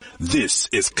This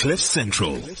is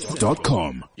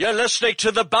CliffCentral.com. You're listening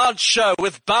to The Bounce Show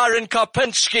with Byron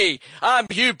Kopinski. I'm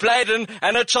Hugh Bladen,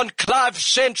 and it's on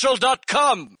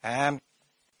CliffCentral.com.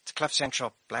 It's Cliff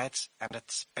Central, Blades, and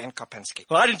it's Ben Kopinski.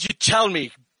 Why didn't you tell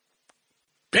me?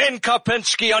 Ben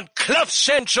Kopinski on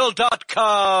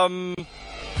CliffCentral.com.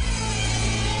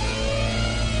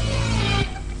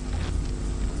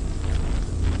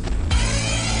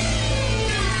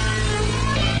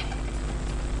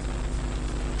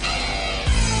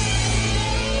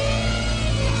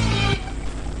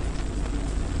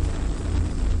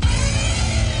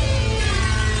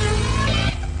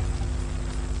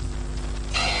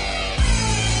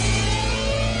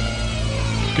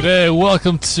 G'day,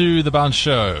 welcome to The Bounce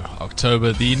Show,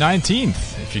 October the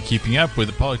 19th, if you're keeping up with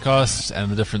the podcast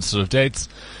and the different sort of dates.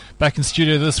 Back in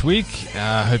studio this week.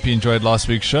 Hope you enjoyed last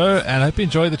week's show, and I hope you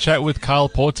enjoyed the chat with Kyle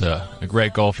Porter, a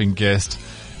great golfing guest,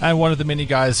 and one of the many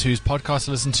guys whose podcast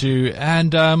I listen to,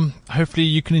 and hopefully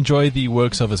you can enjoy the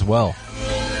works of as well.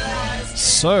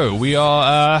 So, we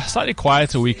are a slightly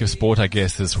quieter week of sport, I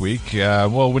guess, this week.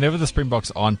 Whenever the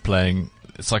Springboks aren't playing,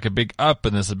 it's like a big up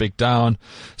and there's a big down.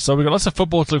 So we've got lots of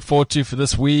football to look forward to for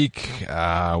this week.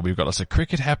 We've got lots of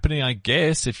cricket happening, I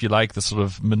guess, if you like the sort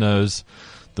of minnows,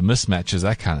 the mismatches,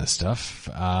 that kind of stuff.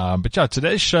 But yeah,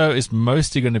 today's show is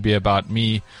mostly going to be about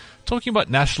me talking about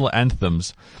national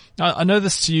anthems. Now, I know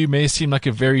this to you may seem like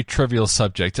a very trivial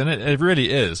subject, and it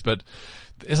really is, but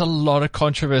there's a lot of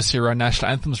controversy around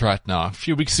national anthems right now. A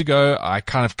few weeks ago, I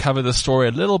kind of covered the story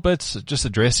a little bit, just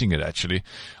addressing it actually,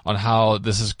 on how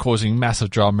this is causing massive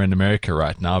drama in America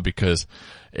right now because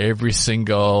every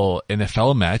single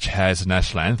NFL match has a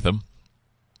national anthem,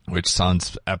 which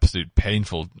sounds absolute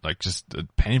painful, like just a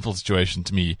painful situation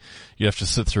to me. You have to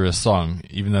sit through a song,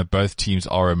 even though both teams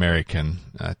are American.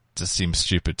 That just seems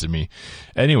stupid to me.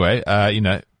 Anyway,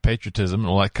 patriotism and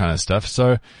all that kind of stuff.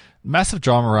 So, massive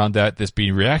drama around that. There's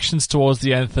been reactions towards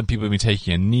the anthem. People have been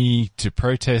taking a knee to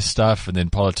protest stuff, and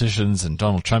then politicians, and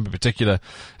Donald Trump in particular,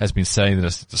 has been saying that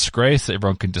it's a disgrace that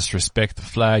everyone can disrespect the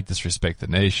flag, disrespect the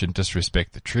nation,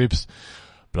 disrespect the troops,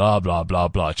 blah, blah, blah,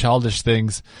 blah, childish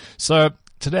things. So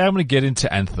today I'm going to get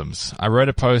into anthems. I wrote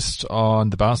a post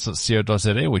on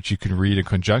thebounce.co.za, which you can read in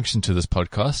conjunction to this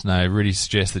podcast, and I really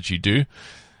suggest that you do.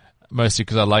 Mostly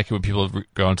because I like it when people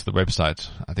go onto the website.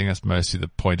 I think that's mostly the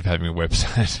point of having a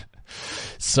website.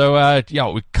 So,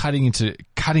 we're cutting into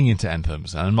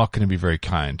anthems, and I'm not going to be very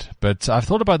kind. But I've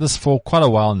thought about this for quite a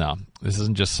while now. This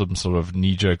isn't just some sort of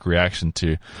knee-jerk reaction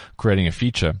to creating a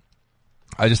feature.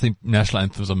 I just think national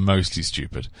anthems are mostly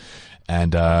stupid.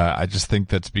 And, I just think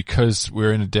that's because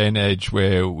we're in a day and age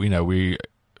where, we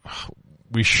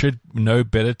should know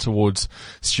better towards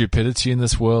stupidity in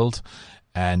this world.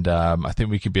 And I think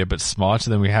we could be a bit smarter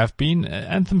than we have been.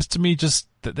 Anthems to me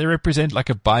they represent like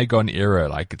a bygone era.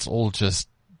 Like it's just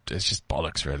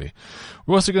bollocks really.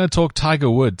 We're also going to talk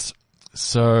Tiger Woods.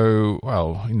 So,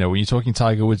 when you're talking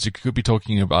Tiger Woods, you could be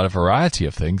talking about a variety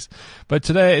of things. But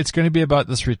today it's going to be about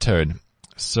this return.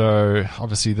 So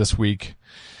obviously this week,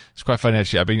 it's quite funny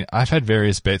actually. I've had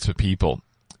various bets with people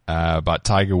about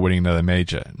Tiger winning another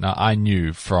major. Now I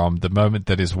knew from the moment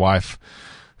that his wife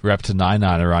wrapped a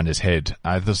 9-9 around his head,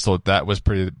 I just thought that was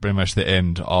pretty much the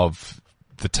end of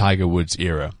the Tiger Woods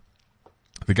era.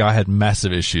 The guy had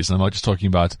massive issues, and I'm not just talking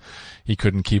about he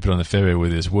couldn't keep it on the fairway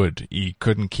with his wood. He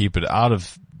couldn't keep it out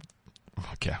of...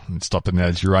 Okay, let's stop the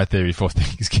analogy right there before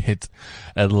things get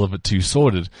a little bit too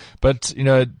sordid. But,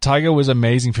 Tiger was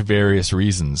amazing for various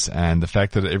reasons, and the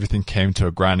fact that everything came to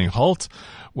a grinding halt,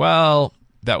 well,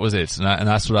 that was it, and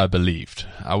that's what I believed.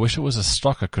 I wish it was a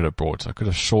stock I could have bought. I could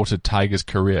have shorted Tiger's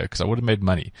career, because I would have made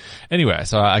money. Anyway,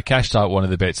 so I cashed out one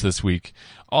of the bets this week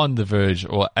on the verge,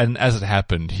 and as it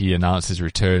happened, he announced his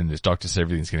return. His doctor said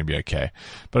everything's going to be okay.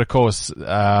 But of course,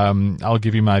 I'll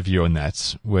give you my view on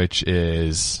that, which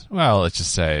is, let's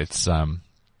just say it's,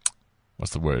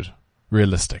 what's the word?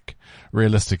 Realistic.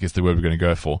 Realistic is the word we're going to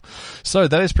go for. So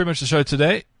that is pretty much the show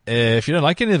today. If you don't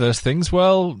like any of those things,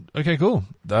 well, okay, cool.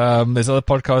 There's other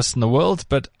podcasts in the world,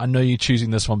 but I know you're choosing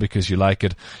this one because you like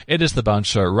it. It is The Bounce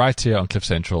Show right here on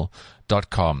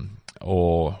CliffCentral.com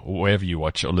or wherever you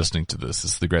watch or listening to this.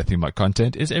 This is the great thing about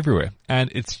content. It's everywhere,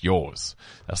 and it's yours.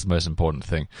 That's the most important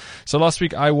thing. So last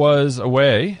week I was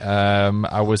away.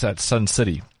 I was at Sun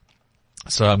City.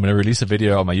 So I'm going to release a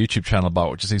video on my YouTube channel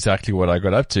about just exactly what I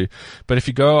got up to. But if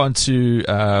you go on to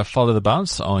Follow the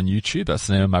Bounce on YouTube, that's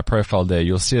the name of my profile there,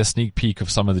 you'll see a sneak peek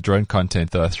of some of the drone content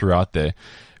that I threw out there.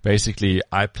 Basically,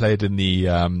 I played in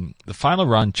the final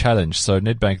round challenge. So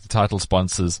Nedbank, the title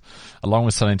sponsors, along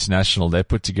with Sun International, they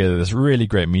put together this really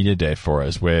great media day for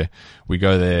us where we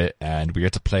go there and we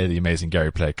get to play the amazing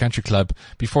Gary Player Country Club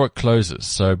before it closes.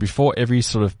 So before every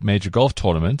sort of major golf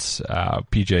tournament,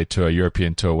 PGA Tour,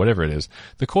 European Tour, whatever it is,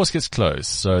 the course gets closed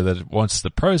so that once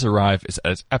the pros arrive, it's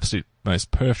at its absolute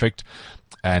most perfect.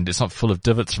 And it's not full of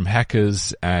divots from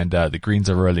hackers, and the greens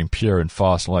are rolling pure and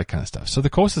fast, and all that kind of stuff. So the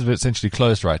course is essentially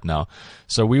closed right now.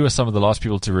 So we were some of the last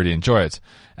people to really enjoy it.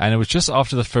 And it was just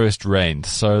after the first rain.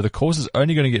 So the course is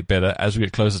only going to get better as we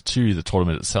get closer to the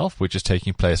tournament itself, which is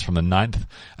taking place from the 9th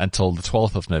until the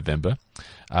 12th of November.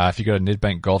 If you go to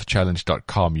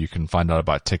nedbankgolfchallenge.com, you can find out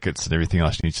about tickets and everything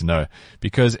else you need to know,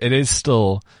 because it is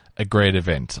still a great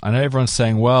event. I know everyone's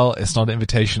saying, well, it's not an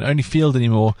invitation only field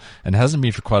anymore, and hasn't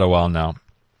been for quite a while now.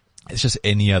 It's just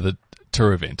any other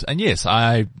tour event. And yes,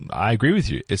 I agree with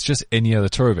you. It's just any other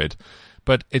tour event,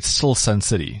 but it's still Sun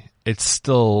City. It's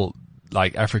still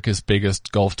like Africa's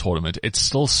biggest golf tournament. It's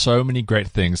still so many great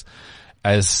things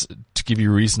as to give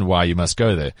you a reason why you must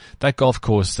go there. That golf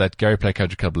course, that Gary Player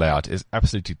Country Club layout is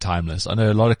absolutely timeless. I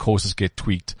know a lot of courses get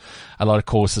tweaked. A lot of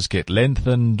courses get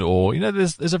lengthened, or,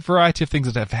 there's a variety of things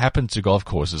that have happened to golf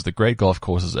courses, the great golf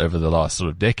courses over the last sort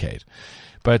of decade.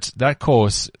 But that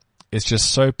course, it's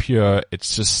just so pure. It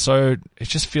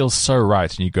just feels so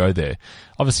right when you go there.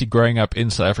 Obviously, growing up in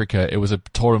South Africa, it was a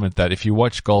tournament that if you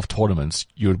watch golf tournaments,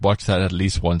 you would watch that at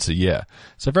least once a year.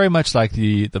 So very much like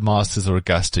the Masters or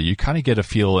Augusta, you kind of get a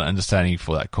feel and understanding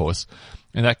for that course.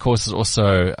 And that course is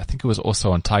also, I think it was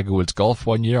also on Tiger Woods Golf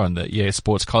one year on the EA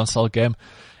Sports console game.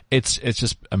 It's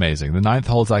just amazing. The 9th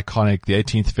hole's iconic, the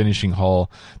 18th finishing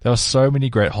hole. There are so many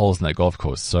great holes in that golf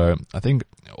course. So I think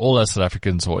all us South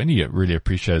Africans, or any really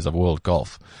appreciators of world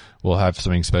golf, will have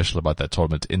something special about that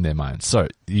tournament in their minds. So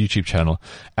the YouTube channel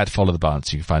at Follow the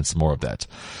Bounce, you can find some more of that.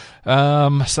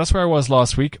 So that's where I was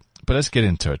last week, but let's get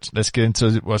into it. Let's get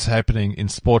into what's happening in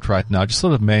sport right now. Just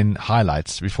sort of main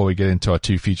highlights before we get into our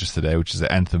two features today, which is the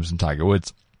Anthems and Tiger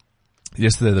Woods.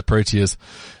 Yesterday, the Proteas,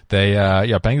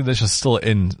 Bangladesh is still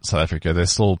in South Africa. They're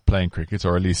still playing cricket,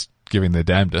 or at least giving their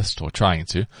damnedest, or trying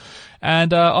to.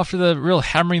 And after the real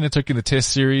hammering they took in the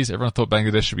Test series, everyone thought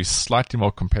Bangladesh should be slightly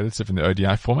more competitive in the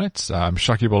ODI format.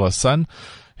 Shakib Al Hasan,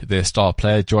 their star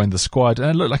player, joined the squad, and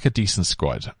it looked like a decent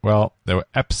squad. Well, they were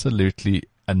absolutely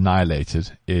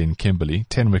annihilated in Kimberley,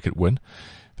 10-wicket win.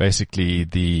 Basically,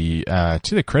 to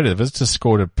their credit, the visitors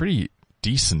scored a pretty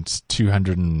decent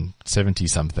 270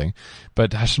 something,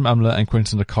 but Hashim Amla and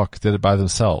Quinton de Kock did it by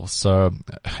themselves. So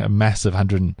a massive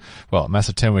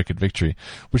 10-wicket victory,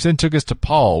 which then took us to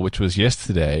Paarl, which was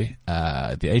yesterday,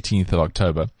 the 18th of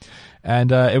October.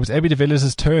 And it was Abby de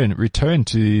Villiers' return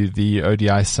to the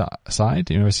ODI side.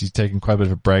 He's taken quite a bit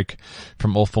of a break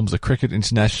from all forms of cricket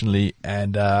internationally.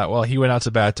 And, he went out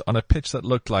to bat on a pitch that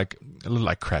looked like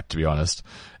crap, to be honest.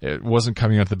 It wasn't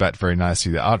coming out the bat very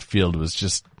nicely. The outfield was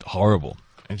just horrible.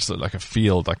 It just looked like a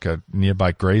field, like a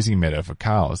nearby grazing meadow for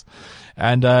cows.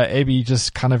 And Abby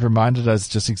just kind of reminded us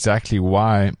just exactly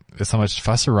why there's so much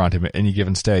fuss around him at any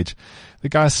given stage. The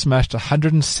guy smashed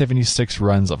 176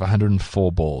 runs of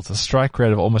 104 balls, a strike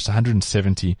rate of almost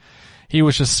 170. He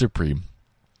was just supreme.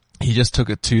 He just took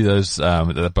it to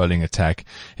the bowling attack.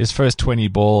 His first 20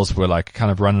 balls were like kind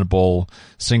of run and ball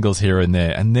singles here and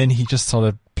there. And then he just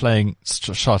started playing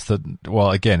shots that,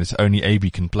 again, it's only AB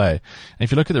can play. And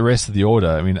if you look at the rest of the order,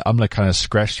 Amla kind of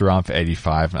scratched around for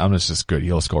 85, and Amla's just good.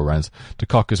 He'll score runs. De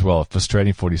Kock as well,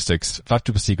 frustrating 46. Faf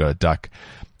du Plessis got a duck.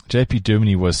 JP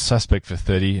Duminy was suspect for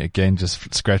 30, again,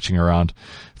 just scratching around.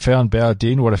 Fionn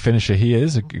Bowdeen, what a finisher he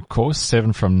is, of course,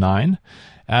 7 from 9.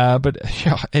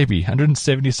 AB,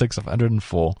 176 of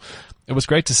 104. It was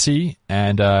great to see,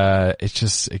 and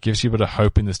it gives you a bit of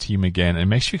hope in this team again, and it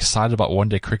makes you excited about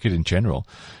one-day cricket in general.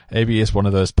 AB is one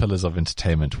of those pillars of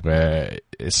entertainment where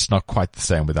it's not quite the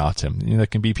same without him. There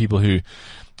can be people who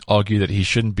argue that he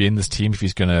shouldn't be in this team if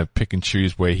he's going to pick and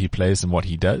choose where he plays and what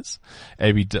he does.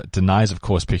 AB denies, of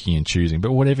course, picking and choosing,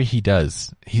 but whatever he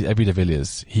does, he's Abby de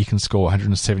Villiers. He can score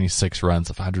 176 runs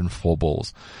of 104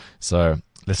 balls. So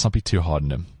let's not be too hard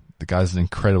on him. The guy's an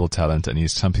incredible talent, and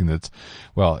he's something that,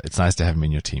 it's nice to have him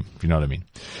in your team, if you know what I mean.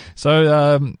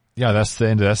 So, that's the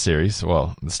end of that series.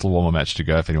 Well, there's still one more match to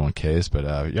go if anyone cares, but,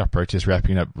 Proteas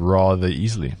wrapping up rather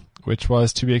easily, which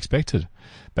was to be expected.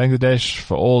 Bangladesh,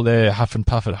 for all their huff and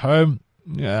puff at home,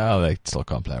 they still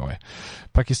can't play away.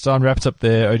 Pakistan wrapped up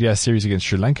their ODI series against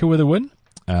Sri Lanka with a win.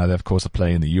 They, of course, are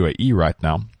playing in the UAE right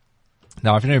now.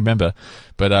 Now, I don't remember,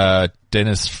 but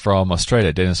Dennis from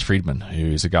Australia, Dennis Friedman,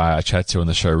 who's a guy I chat to on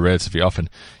the show relatively often,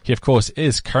 he, of course,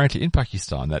 is currently in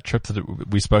Pakistan. That trip that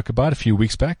we spoke about a few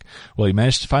weeks back, well, he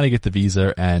managed to finally get the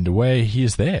visa, and away he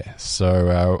is there.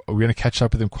 So we're going to catch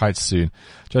up with him quite soon.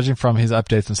 Judging from his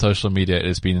updates on social media, it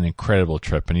has been an incredible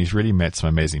trip, and he's really met some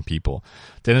amazing people.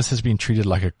 Dennis has been treated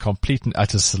like a complete and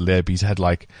utter celeb. He's had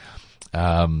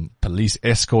police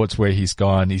escorts where he's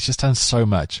gone. He's just done so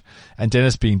much. And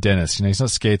Dennis being Dennis, he's not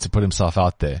scared to put himself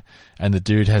out there. And the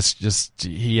dude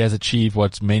he has achieved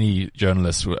what many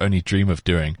journalists would only dream of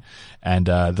doing. And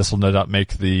this will no doubt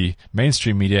make the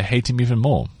mainstream media hate him even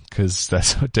more, because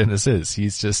that's what Dennis is.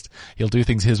 He'll do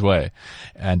things his way.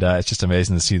 And it's just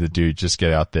amazing to see the dude just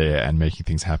get out there and making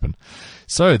things happen.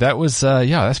 So that was,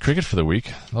 that's cricket for the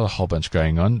week. Not a whole bunch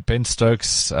going on. Ben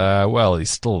Stokes, he's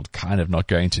still kind of not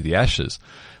going to the Ashes.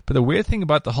 But the weird thing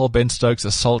about the whole Ben Stokes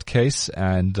assault case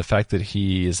and the fact that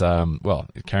he is,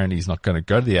 currently he's not going to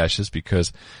go to the Ashes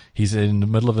because he's in the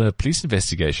middle of a police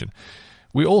investigation.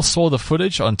 We all saw the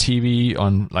footage on TV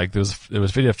there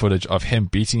was video footage of him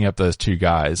beating up those two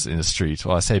guys in the street.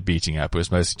 Well, I say beating up. It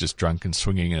was mostly just drunk and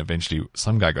swinging, and eventually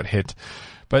some guy got hit.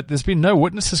 But there's been no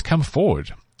witnesses come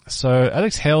forward. So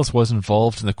Alex Hales was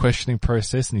involved in the questioning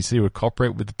process, and he said he would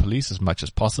cooperate with the police as much as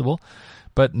possible.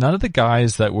 But none of the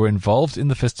guys that were involved in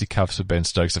the fisticuffs with Ben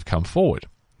Stokes have come forward.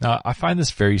 Now, I find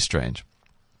this very strange.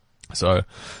 So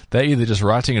they're either just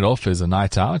writing it off as a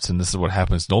night out, and this is what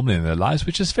happens normally in their lives,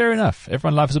 which is fair enough.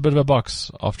 Everyone loves a bit of a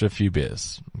box after a few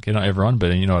beers. Okay, not everyone,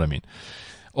 but you know what I mean.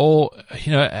 Or,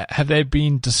 have they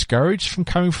been discouraged from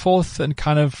coming forth and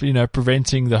kind of,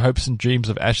 preventing the hopes and dreams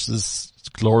of Ashes'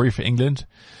 glory for England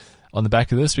on the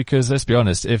back of this? Because let's be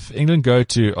honest, if England go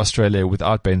to Australia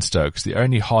without Ben Stokes, the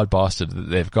only hard bastard that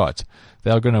they've got,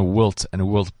 they're going to wilt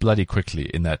bloody quickly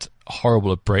in that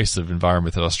horrible abrasive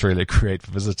environment that Australia create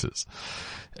for visitors.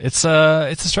 It's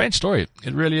a strange story.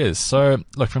 It really is. So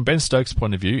look, from Ben Stokes'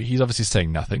 point of view, he's obviously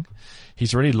saying nothing.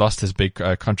 He's already lost his big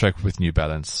contract with New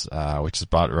Balance, which is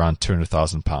about around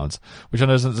 £200,000, which I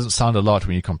know doesn't sound a lot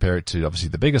when you compare it to obviously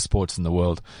the biggest sports in the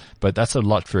world, but that's a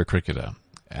lot for a cricketer.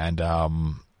 And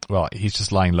he's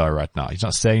just lying low right now. He's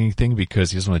not saying anything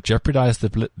because he doesn't want to jeopardize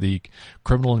the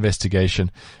criminal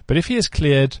investigation. But if he is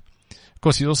cleared, of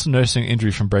course, he's also nursing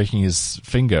injury from breaking his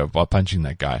finger while punching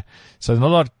that guy. So there's not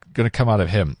a lot going to come out of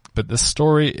him. But this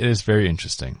story is very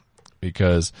interesting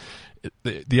because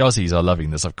the Aussies are loving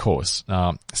this, of course.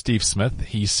 Steve Smith,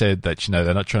 he said that,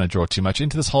 they're not trying to draw too much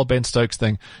into this whole Ben Stokes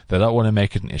thing. They don't want to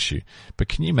make it an issue. But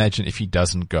can you imagine if he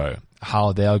doesn't go,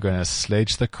 how they are going to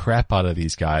sledge the crap out of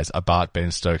these guys about Ben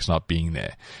Stokes not being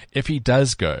there? If he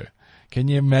does go, can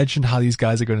you imagine how these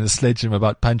guys are going to sledge him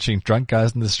about punching drunk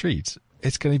guys in the streets?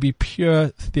 It's going to be pure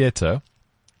theatre,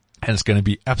 and it's going to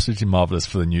be absolutely marvelous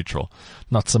for the neutral.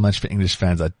 Not so much for English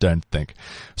fans, I don't think.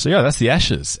 So yeah, that's the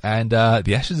Ashes. And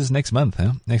the Ashes is next month.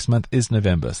 Next month is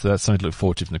November, so that's something to look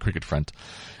forward to from the cricket front.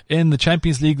 In the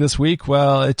Champions League this week,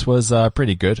 well, it was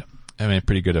pretty good.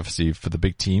 Pretty good, obviously, for the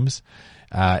big teams.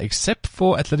 Except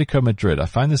for Atletico Madrid. I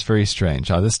find this very strange.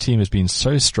 This team has been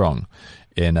so strong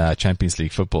in Champions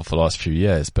League football for the last few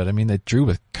years, but they drew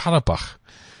with Karabakh.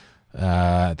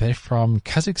 They're from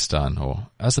Kazakhstan or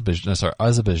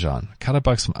Azerbaijan.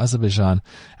 Karabakh's from Azerbaijan,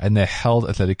 and they held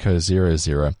Atletico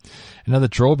 0-0. Another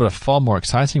draw, but a far more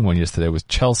exciting one yesterday was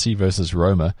Chelsea versus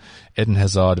Roma. Eden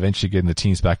Hazard eventually getting the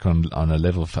teams back on a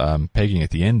level of pegging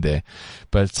at the end there.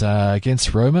 But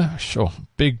against Roma, sure,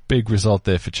 big result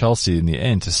there for Chelsea in the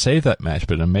end to save that match,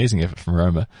 but an amazing effort from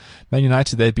Roma. Man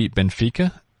United, they beat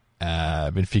Benfica.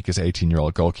 Benfica's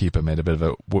 18-year-old goalkeeper made a bit of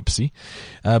a whoopsie.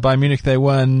 Bayern Munich, they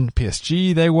won.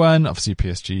 PSG, they won. Obviously,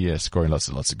 PSG scoring lots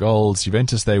of goals.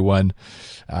 Juventus, they won.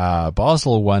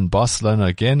 Basel won. Barcelona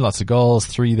again, lots of goals.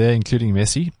 3 there, including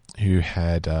Messi, who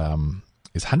had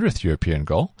his 100th European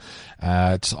goal.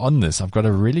 On this, I've got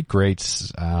a really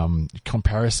great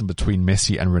comparison between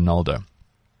Messi and Ronaldo.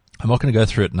 I'm not going to go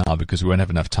through it now because we won't have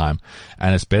enough time,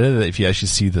 and it's better that if you actually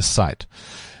see the site.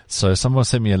 So someone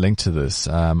sent me a link to this.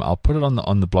 I'll put it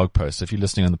on the blog post. If you're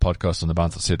listening on the podcast on the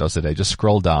bounce.co.za, just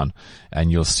scroll down and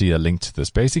you'll see a link to this.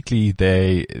 Basically,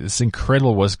 it's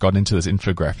incredible what's got into this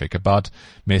infographic about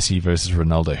Messi versus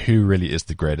Ronaldo. Who really is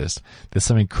the greatest? There's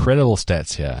some incredible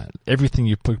stats here. Everything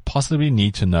you possibly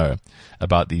need to know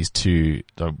about the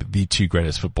two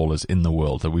greatest footballers in the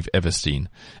world that we've ever seen.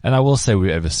 And I will say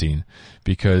we've ever seen,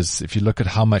 because if you look at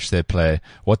how much they play,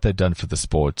 what they've done for the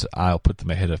sport, I'll put them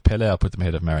ahead of Pele, I'll put them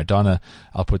ahead of Maradona,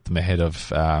 I'll put them ahead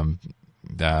of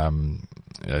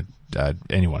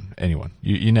anyone.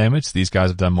 You name it. These guys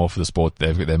have done more for the sport.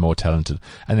 They're more talented,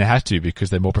 and they have to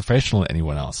because they're more professional than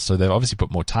anyone else. So they've obviously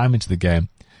put more time into the game.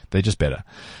 They're just better.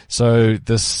 So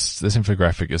this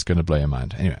infographic is going to blow your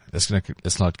mind. Anyway, let's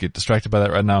not get distracted by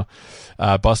that right now.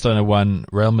 Barcelona won.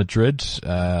 Real Madrid,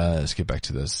 let's get back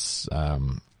to this.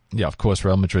 Yeah, of course,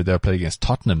 Real Madrid, they'll play against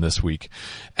Tottenham this week.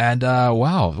 And,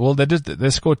 wow. Well, they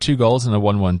scored 2 goals in a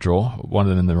 1-1 draw. One of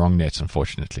them in the wrong net,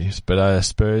 unfortunately. But,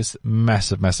 Spurs,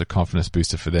 massive confidence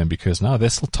booster for them because now they're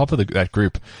still top of that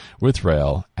group with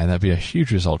Real. And that'd be a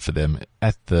huge result for them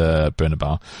at the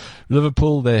Bernabeu.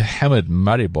 Liverpool, they hammered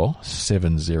Maribor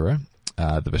 7-0.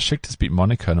 The Besiktas beat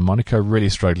Monaco, and Monaco really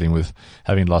struggling with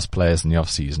having lost players in the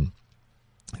off-season.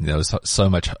 There was so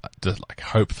much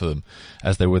hope for them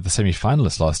as they were the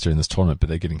semi-finalists last year in this tournament, but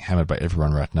they're getting hammered by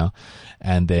everyone right now.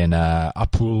 And then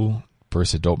Apul,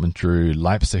 Borussia Dortmund drew,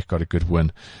 Leipzig got a good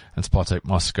win, and Spartak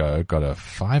Moscow got a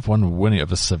 5-1 winning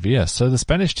over Sevilla. So the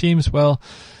Spanish teams, well,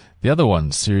 the other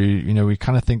ones who, we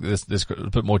kind of think that there's got a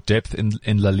bit more depth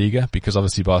in La Liga because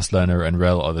obviously Barcelona and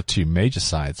Real are the 2 major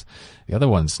sides. The other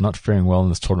ones not faring well in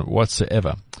this tournament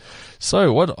whatsoever.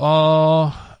 So what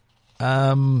are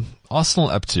Arsenal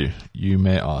up to, you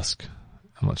may ask?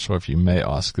 I'm not sure if you may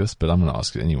ask this, but I'm going to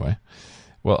ask it anyway.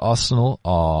 Well, Arsenal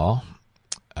are,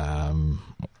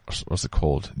 what's it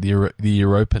called? The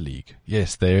Europa League.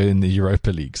 Yes, they're in the Europa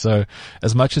League. So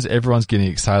as much as everyone's getting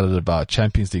excited about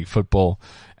Champions League football,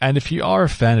 and if you are a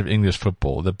fan of English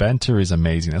football, the banter is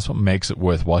amazing. That's what makes it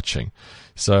worth watching.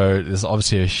 So there's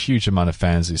obviously a huge amount of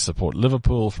fans who support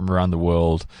Liverpool from around the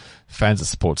world, fans that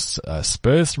support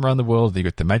Spurs from around the world. You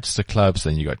got the Manchester clubs,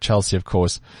 then you got Chelsea, of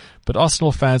course. But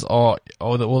Arsenal fans are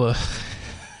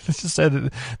let's just say that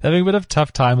they're having a bit of a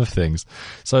tough time of things.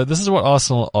 So this is what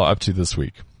Arsenal are up to this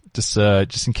week. Just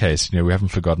in case, we haven't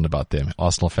forgotten about them.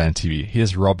 Arsenal Fan TV.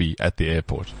 Here's Robbie at the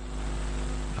airport.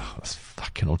 Oh, this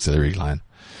fucking auxiliary line.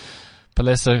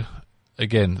 Palesso,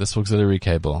 again, this auxiliary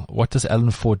cable. What does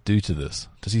Alan Ford do to this?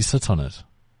 Does he sit on it?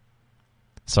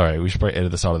 Sorry, we should probably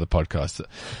edit this out of the podcast.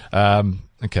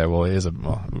 Okay, well,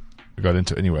 we got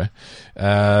into it anyway.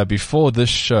 Before this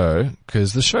show,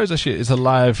 because the show is a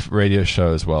live radio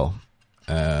show as well.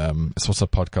 It's also a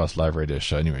podcast live radio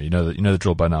show. Anyway, you know the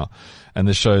drill by now. And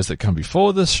the shows that come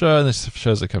before this show and the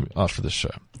shows that come after this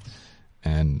show.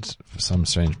 And for some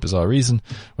strange, bizarre reason,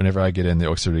 whenever I get in, the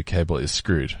auxiliary cable is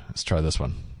screwed. Let's try this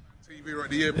one. We're at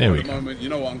the airport at the moment. You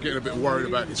know what? I'm getting a bit worried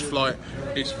about this flight.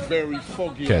 It's very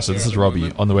foggy. Okay, so this is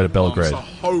Robbie on the way to Belgrade. So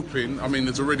hoping,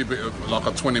 there's already a bit of like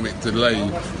a 20-minute delay,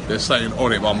 they're saying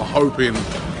on it, but I'm hoping they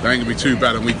ain't going to be too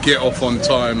bad and we get off on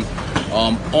time.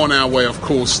 On our way, of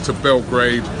course, to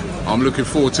Belgrade. I'm looking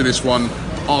forward to this one.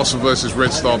 Arsenal versus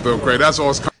Red Star Belgrade.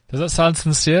 Does that sound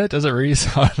sincere? Does it really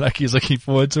sound like he's looking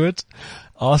forward to it?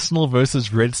 Arsenal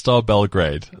versus Red Star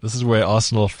Belgrade. This is where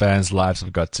Arsenal fans' lives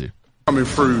have got to. Coming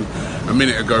through a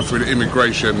minute ago through the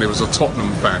immigration, there was a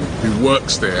Tottenham fan who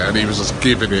works there and he was just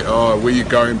giving it, where you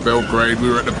going, Belgrade? We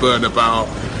were at the Bernabeu.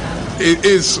 It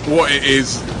is what it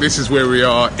is. This is where we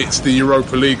are. It's the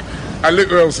Europa League. And look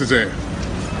who else is here.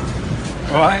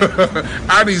 Right.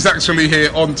 And he's actually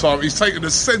here on time. He's taken a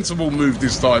sensible move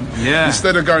this time. Yeah.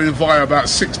 Instead of going via about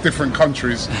 6 different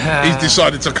countries, he's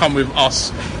decided to come with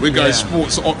us. We're going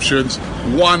sports options,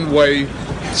 one way,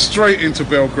 straight into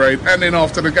Belgrade, and then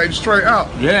after the game, straight out.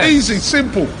 Yeah. Easy,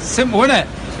 simple. Simple, isn't it?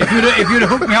 If you'd have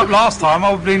hooked me up last time, I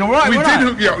would have been all right. We did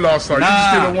hook you up last time. You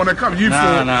just didn't want to come. You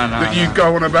thought that you'd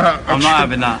go on about. I'm not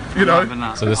having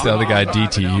that. So this is the other guy,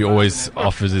 DT. He always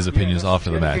offers his opinions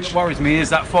after the match. What worries me is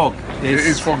that fog. It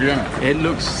is foggy, isn't it? It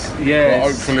looks,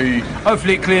 Well,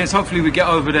 hopefully it clears. Hopefully we get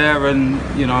over there, and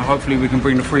hopefully we can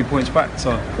bring the 3 points back.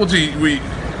 So.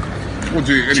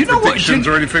 Any predictions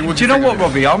or anything? Do you know what,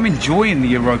 Robbie? I'm enjoying the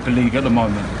Europa League at the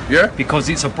moment. Yeah? Because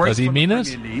it's a break. Does he mean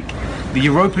it? The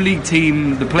Europa League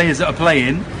team, the players that are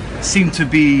playing, seem to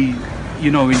be,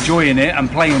 enjoying it and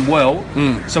playing well.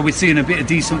 So we're seeing a bit of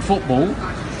decent football.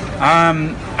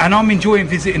 And I'm enjoying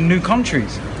visiting new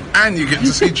countries. And you get to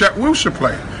see Jack Wilshere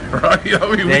play. Right,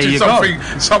 which is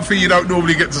something you don't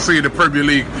normally get to see in the Premier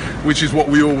League, which is what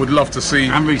we all would love to see.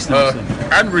 And Reece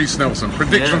Nelson.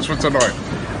 Predictions for tonight?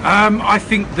 I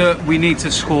think that we need to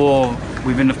score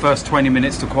within the first 20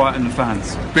 minutes to quieten the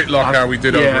fans. Bit like how we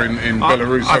did over in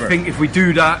Belarus. I think if we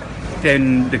do that,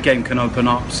 then the game can open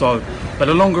up. So, but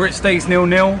the longer it stays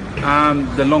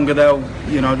 0-0, the longer they'll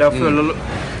feel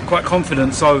quite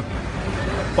confident. So,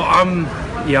 but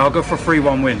I'll go for a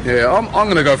 3-1 win. Yeah, I'm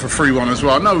going to go for 3-1 as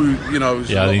well. I know,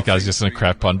 Yeah, I think guys are just going to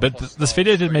crap on. But this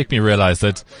video did make me realize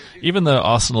that even though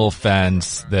Arsenal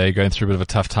fans, they're going through a bit of a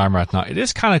tough time right now, it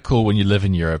is kind of cool when you live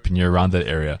in Europe and you're around that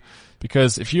area.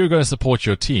 Because if you're going to support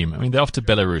your team, they're off to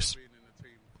Belarus.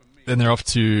 Then they're off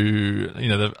to,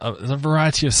 there's a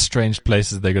variety of strange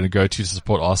places they're going to go to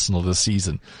support Arsenal this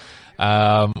season.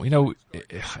 In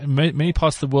many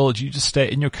parts of the world, you just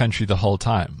stay in your country the whole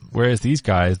time. Whereas these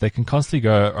guys, they can constantly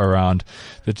go around.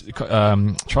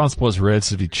 The transport is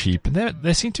relatively cheap, and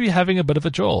they seem to be having a bit of a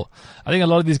jaw. I think a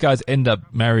lot of these guys end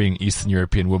up marrying Eastern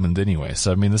European women anyway.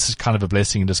 So, I mean, this is kind of a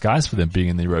blessing in disguise for them being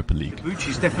in the Europa League.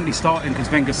 Vucic's definitely starting because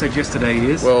Wenger said yesterday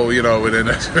he is. Well, and then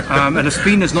and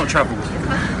Ospina's not travelled.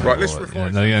 Right, let's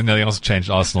refine. Nothing else changed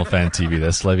Arsenal fan TV.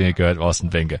 They're still having a go at Arsene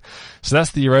Wenger. So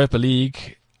that's the Europa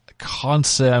League. Can't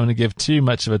say I'm going to give too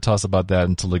much of a toss about that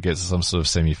until it gets to some sort of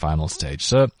semi-final stage.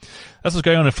 So that's what's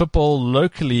going on in football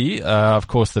locally. Of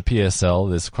course, the PSL,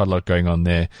 there's quite a lot going on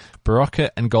there. Baroka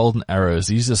and Golden Arrows,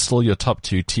 these are still your top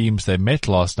two teams. They met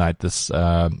last night in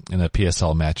a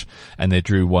PSL match, and they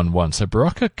drew 1-1. So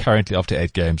Baroka currently, after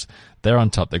 8 games, they're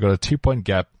on top. They've got a 2-point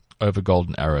gap over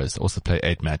Golden Arrows. They also play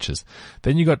 8 matches.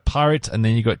 Then you got Pirates, and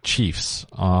then you got Chiefs.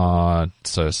 So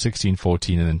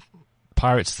 16-14, and then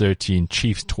Pirates 13,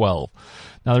 Chiefs 12.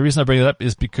 Now, the reason I bring it up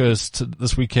is because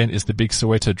this weekend is the big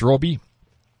Soweto Drawbee.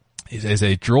 It is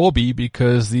a drawbee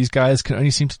because these guys can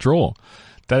only seem to draw.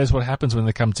 That is what happens when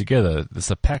they come together. It's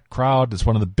a packed crowd. It's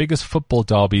one of the biggest football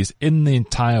derbies in the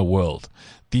entire world.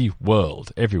 The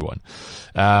world, everyone.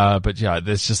 But yeah,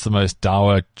 there's just the most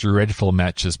dour, dreadful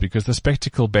matches because the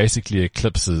spectacle basically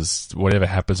eclipses whatever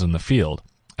happens on the field.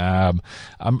 I'm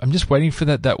just waiting for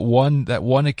that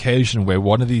one occasion where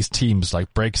one of these teams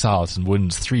like breaks out and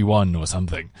wins 3-1 or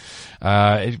something.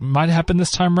 It might happen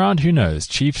this time around. Who knows?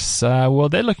 Chiefs, well,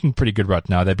 they're looking pretty good right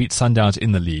now. They beat Sundowns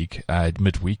in the league,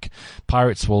 midweek.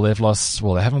 Pirates, well, they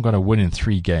haven't got a win in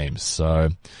 3 games. So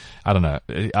I don't know.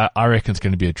 I reckon it's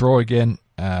going to be a draw again.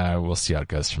 We'll see how it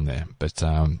goes from there. But,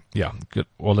 yeah, good.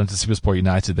 Orlando Supersport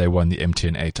United, they won the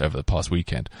MTN 8 over the past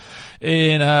weekend.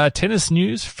 In, tennis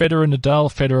news,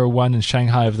 Federer won in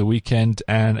Shanghai over the weekend.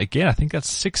 And again, I think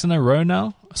that's 5 in a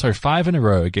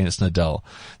row against Nadal.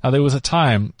 Now, there was a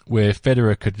time where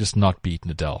Federer could just not beat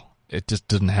Nadal. It just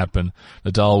didn't happen.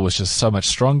 Nadal was just so much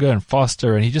stronger and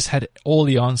faster, and he just had all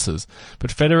the answers.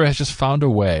 But Federer has just found a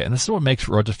way, and this is what makes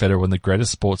Roger Federer one of the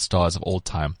greatest sports stars of all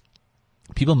time.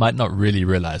 People might not really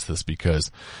realize this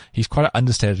because he's quite an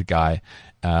understated guy.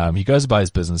 He goes about his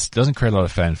business, doesn't create a lot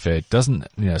of fanfare, doesn't,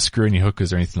 screw any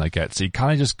hookers or anything like that. So he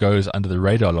kind of just goes under the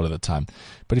radar a lot of the time.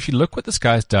 But if you look what this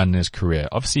guy's done in his career,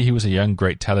 obviously he was a young,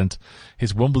 great talent.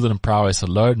 His Wimbledon prowess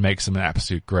alone makes him an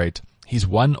absolute great. He's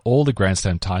won all the Grand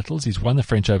Slam titles. He's won the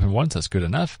French Open once. That's good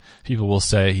enough. People will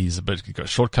say he's got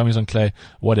shortcomings on clay.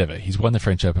 Whatever. He's won the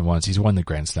French Open once. He's won the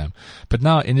Grand Slam. But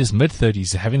now in his mid-30s,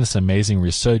 he's having this amazing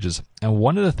resurgence. And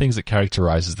one of the things that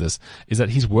characterizes this is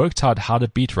that he's worked out how to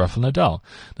beat Rafael Nadal.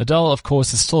 Nadal, of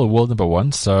course, is still a world number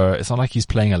 1, so it's not like he's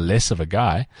playing a less of a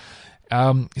guy.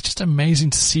 It's just amazing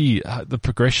to see the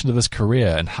progression of his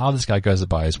career and how this guy goes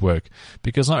about his work.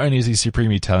 Because not only is he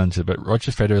supremely talented, but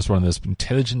Roger Federer is one of those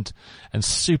intelligent and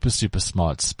super, super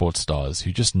smart sports stars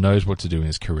who just knows what to do in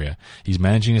his career. He's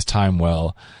managing his time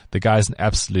well. The guy's an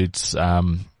absolute,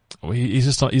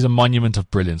 he's a monument of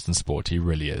brilliance in sport. He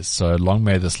really is. So long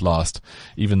may this last,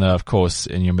 even though, of course,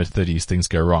 in your mid-30s, things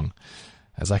go wrong.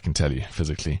 As I can tell you,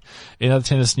 physically. In other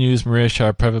tennis news, Maria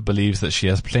Sharapova believes that she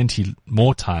has plenty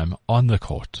more time on the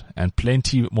court and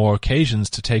plenty more occasions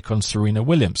to take on Serena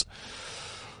Williams.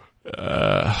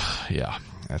 Yeah,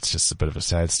 that's just a bit of a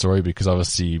sad story because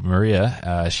obviously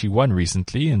Maria, she won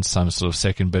recently in some sort of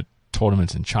second bit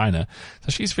tournament in China. So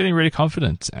she's feeling really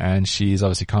confident, and she's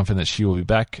obviously confident that she will be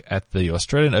back at the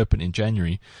Australian Open in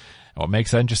January. And what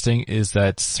makes that interesting is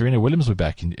that Serena Williams will be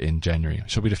back in January.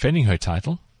 She'll be defending her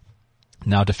title.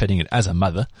 Now defending it as a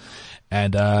mother.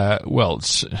 And,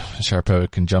 Sharapova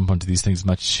can jump onto these things as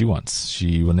much as she wants.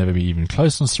 She will never be even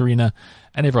close on Serena,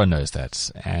 and everyone knows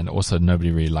that. And also nobody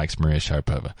really likes Maria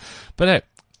Sharapova. But hey,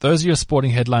 those are your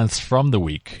sporting headlines from the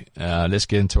week. Let's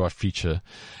get into our feature.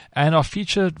 And our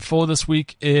feature for this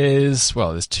week is,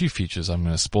 well, there's 2 features I'm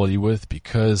going to spoil you with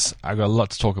because I've got a lot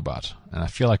to talk about. And I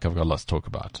feel like I've got a lot to talk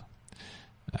about.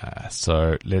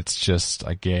 So let's just,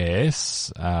 I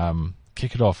guess,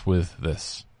 kick it off with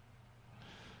this.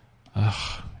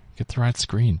 Get the right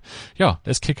screen. Yeah,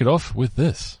 let's kick it off with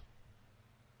this.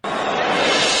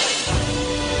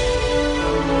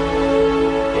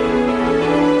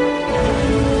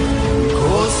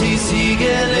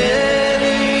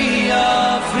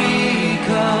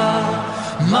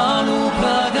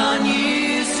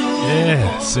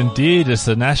 Yes, indeed, it's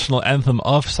the national anthem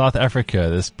of South Africa,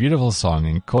 this beautiful song,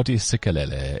 Nkosi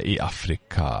Sikelel'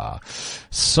 iAfrika.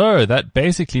 So, that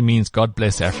basically means God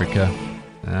bless Africa.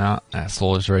 Yeah, that's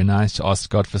always very nice to ask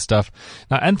God for stuff.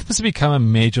 Now, anthems have become a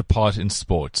major part in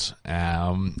sport.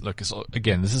 Look,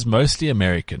 again, this is mostly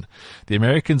American. The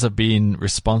Americans have been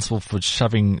responsible for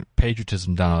shoving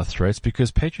patriotism down our throats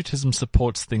because patriotism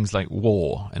supports things like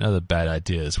war and other bad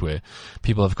ideas where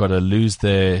people have got to lose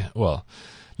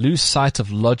sight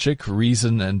of logic,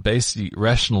 reason, and basically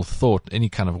rational thought, any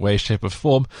kind of way, shape, or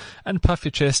form, and puff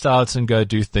your chest out and go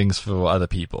do things for other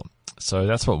people. So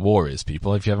that's what war is,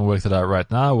 people. If you haven't worked it out right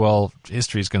now, well,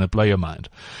 history is going to blow your mind.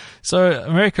 So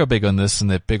America are big on this,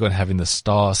 and they're big on having the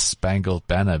Star-Spangled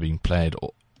Banner being played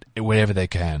wherever they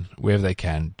can.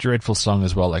 Dreadful song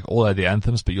as well, like all of the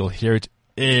anthems, but you'll hear it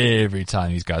every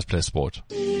time these guys play sport.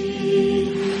 By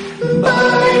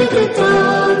the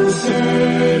dawn's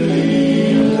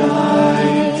early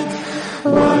light,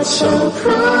 what so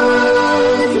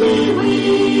proudly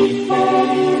we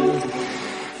hailed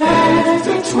at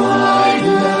the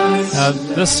twilight. Now,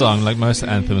 this song, like most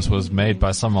anthems, was made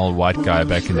by some old white guy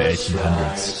back in the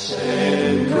 1800s.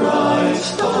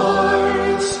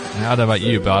 Now, I don't know about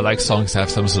you, but I like songs to have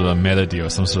some sort of melody or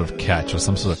some sort of catch or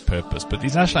some sort of purpose. But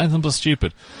these national anthems are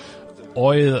stupid.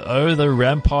 Oh, the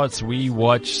ramparts we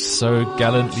watch so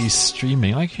gallantly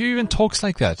streaming. Like, who even talks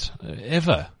like that?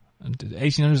 Ever.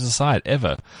 1800s aside,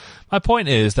 ever. My point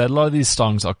is that a lot of these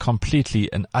songs are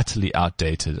completely and utterly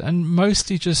outdated and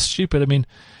mostly just stupid. I mean,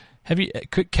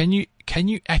 can you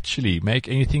actually make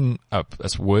anything up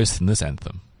that's worse than this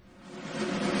anthem?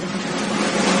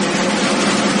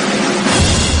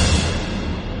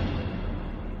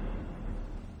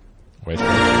 Wait for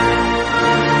it.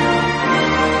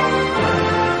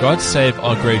 God save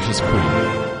our gracious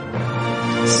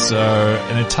Queen. So,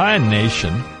 an entire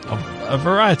nation of a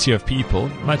variety of people,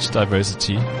 much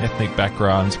diversity, ethnic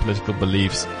backgrounds, political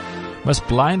beliefs, must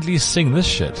blindly sing this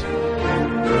shit. God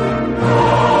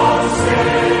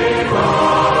save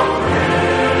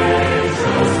our gracious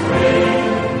Queen.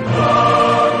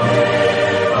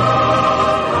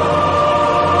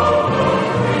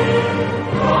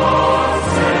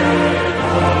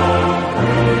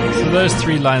 Those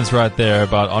three lines right there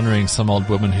about honoring some old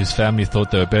woman whose family thought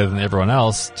they were better than everyone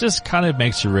else just kind of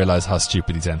makes you realize how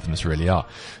stupid these anthems really are.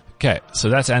 Okay, so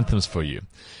that's anthems for you.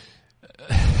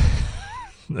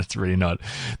 That's really not.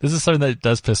 This is something that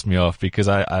does piss me off because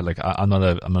I'm not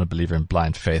a believer in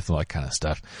blind faith and all that kind of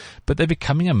stuff. But they're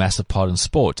becoming a massive part in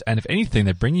sport, and if anything,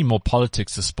 they're bringing more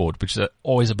politics to sport, which is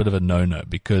always a bit of a no-no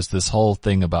because this whole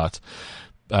thing about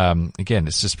again,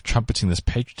 it's just trumpeting this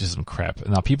patriotism crap.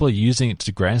 Now people are using it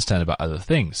to grandstand about other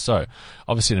things. So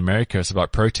obviously in America, it's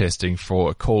about protesting for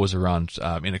a cause around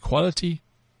inequality,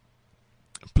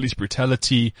 police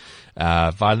brutality,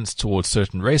 violence towards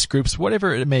certain race groups,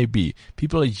 whatever it may be.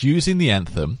 People are using the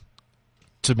anthem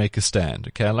to make a stand.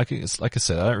 Okay. Like I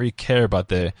said, I don't really care about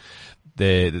their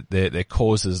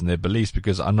causes and their beliefs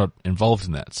because I'm not involved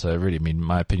in that. So really, I mean,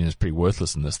 my opinion is pretty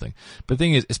worthless in this thing. But the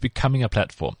thing is, it's becoming a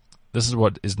platform. This is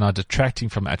what is now detracting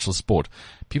from actual sport.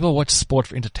 People watch sport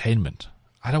for entertainment.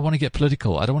 I don't want to get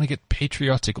political. I don't want to get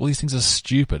patriotic. All these things are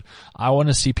stupid. I want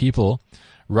to see people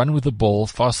run with the ball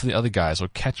faster than the other guys or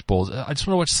catch balls. I just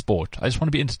want to watch sport. I just want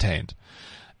to be entertained.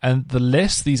 And the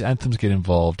less these anthems get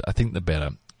involved, I think the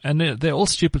better. And they're all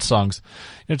stupid songs.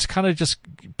 To kind of just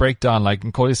break down, like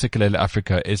Nkosi Sikelel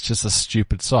Africa, it's just a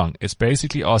stupid song. It's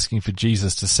basically asking for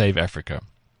Jesus to save Africa.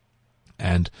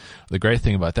 And the great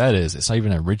thing about that is it's not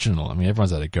even original. I mean,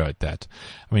 everyone's had a go at that.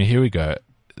 I mean, here we go.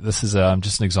 This is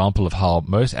just an example of how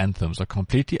most anthems are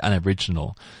completely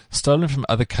unoriginal, stolen from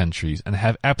other countries, and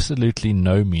have absolutely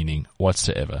no meaning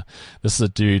whatsoever. This is a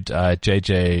dude,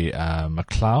 JJ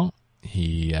McLeod.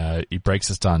 He breaks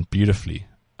this down beautifully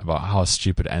about how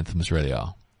stupid anthems really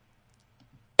are.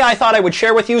 I thought I would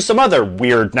share with you some other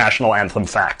weird national anthem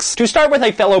facts. To start with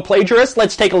a fellow plagiarist,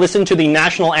 let's take a listen to the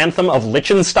national anthem of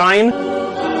Liechtenstein.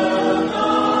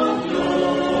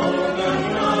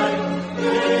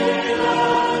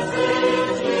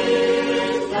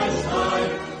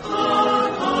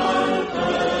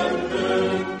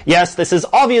 Yes, this is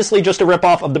obviously just a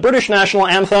ripoff of the British national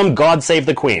anthem, God Save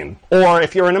the Queen. Or,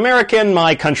 if you're an American,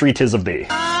 My Country 'Tis of Thee.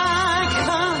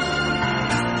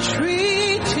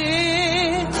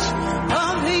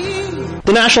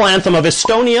 The national anthem of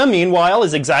Estonia, meanwhile,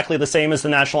 is exactly the same as the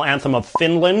national anthem of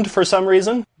Finland for some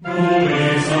reason.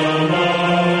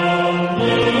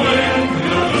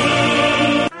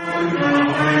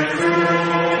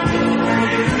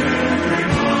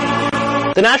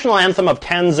 The national anthem of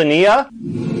Tanzania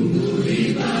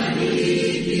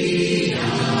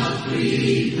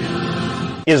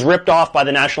is ripped off by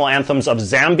the national anthems of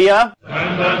Zambia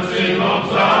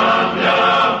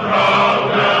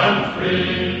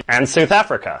and South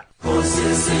Africa.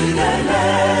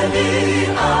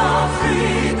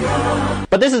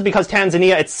 But this is because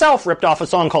Tanzania itself ripped off a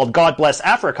song called God Bless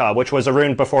Africa, which was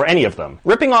around before any of them.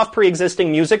 Ripping off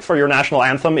pre-existing music for your national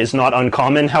anthem is not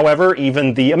uncommon, however.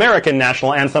 Even the American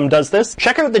national anthem does this.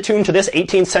 Check out the tune to this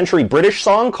 18th century British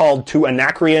song called To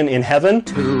Anacreon in Heaven.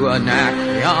 To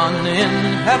Anacreon in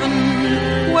heaven,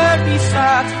 where he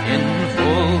sat in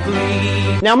full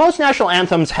glee. Now, most national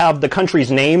anthems have the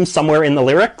country's name somewhere in the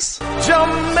lyrics.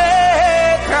 Jamaica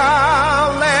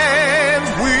land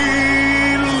we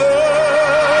love.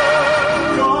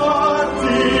 North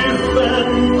East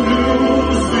and New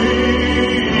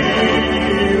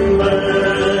Zealand.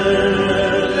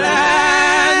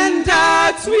 Land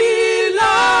that we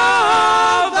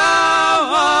love,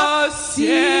 our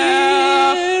Sierra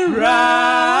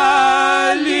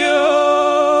Leone.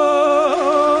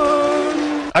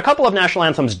 A couple of national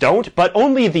anthems don't, but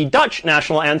only the Dutch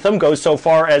national anthem goes so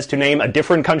far as to name a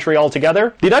different country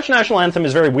altogether. The Dutch national anthem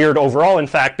is very weird overall, in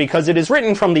fact, because it is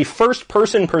written from the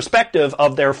first-person perspective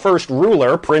of their first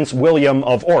ruler, Prince William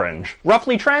of Orange.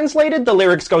 Roughly translated, the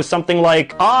lyrics go something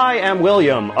like, I am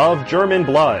William of German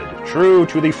blood, true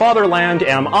to the fatherland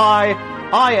am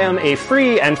I am a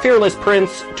free and fearless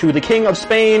prince. To the King of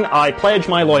Spain, I pledge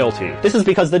my loyalty. This is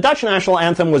because the Dutch national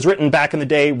anthem was written back in the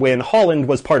day when Holland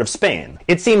was part of Spain.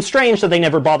 It seems strange that they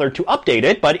never bothered to update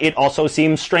it, but it also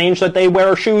seems strange that they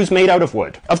wear shoes made out of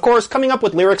wood. Of course, coming up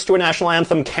with lyrics to a national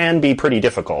anthem can be pretty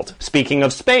difficult. Speaking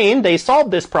of Spain, they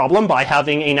solved this problem by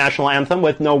having a national anthem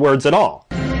with no words at all.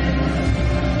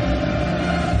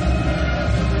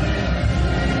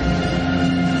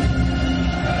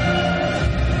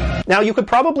 Now, you could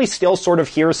probably still sort of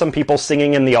hear some people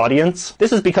singing in the audience.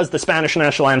 This is because the Spanish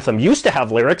national anthem used to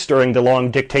have lyrics during the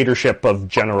long dictatorship of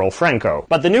General Franco,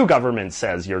 but the new government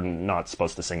says you're not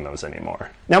supposed to sing those anymore.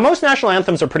 Now, most national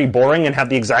anthems are pretty boring and have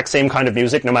the exact same kind of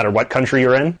music no matter what country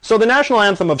you're in. So the national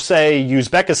anthem of, say,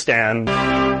 Uzbekistan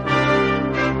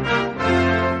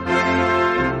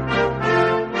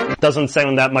doesn't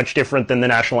sound that much different than the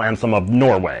national anthem of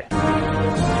Norway.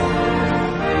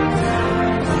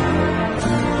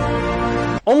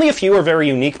 Only a few are very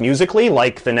unique musically,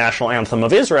 like the national anthem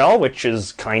of Israel, which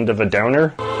is kind of a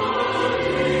downer.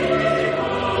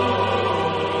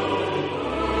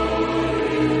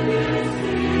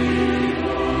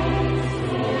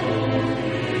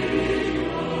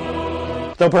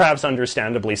 Though perhaps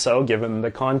understandably so, given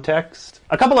the context.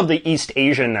 A couple of the East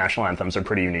Asian national anthems are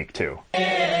pretty unique, too.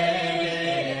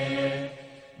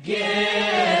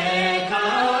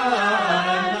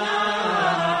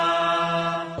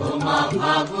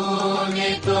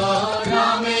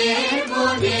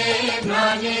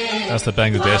 That's the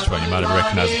Bangladesh one. You might have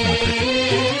recognized it from the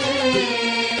cricket.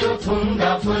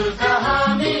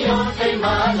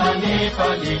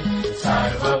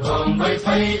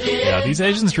 Yeah, these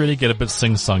Asians really get a bit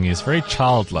sing-songy. It's very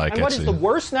childlike, and what actually. Is the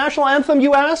worst national anthem,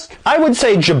 you ask? I would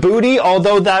say Djibouti,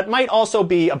 although that might also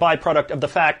be a byproduct of the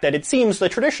fact that it seems the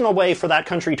traditional way for that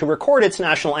country to record its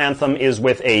national anthem is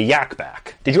with a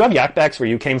yakback. Did you have yakbacks where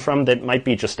you came from? That might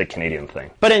be just a Canadian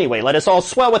thing. But anyway, let us all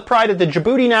swell with pride at the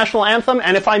Djibouti national anthem,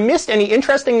 and if I missed any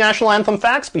interesting national anthem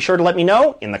facts, be sure to let me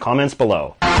know in the comments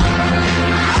below.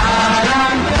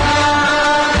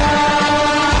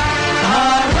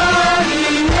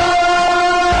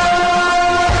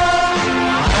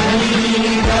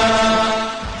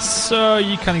 So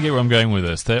you kind of get where I'm going with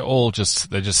this. They're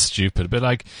just stupid. But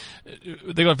like,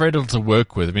 they got very little to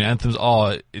work with. I mean, anthems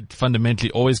are fundamentally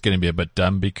always going to be a bit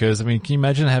dumb because, I mean, can you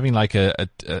imagine having like a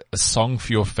song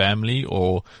for your family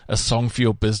or a song for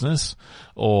your business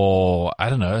or, I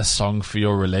don't know, a song for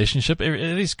your relationship?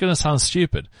 It's going to sound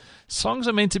stupid. Songs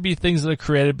are meant to be things that are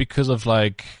created because of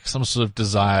like some sort of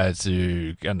desire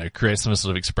to, I don't know, create some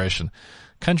sort of expression.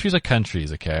 Countries are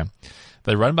countries, okay?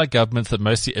 They're run by governments that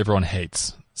mostly everyone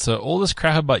hates. So all this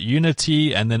crap about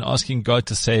unity and then asking God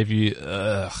to save you,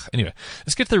 Anyway,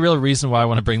 let's get to the real reason why I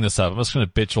want to bring this up. I'm just going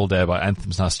to bitch all day about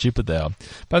anthems and how stupid they are.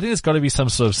 But I think there's got to be some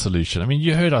sort of solution. I mean,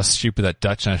 you heard how stupid that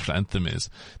Dutch national anthem is.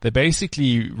 They're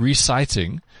basically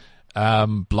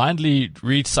blindly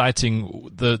reciting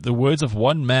the words of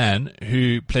one man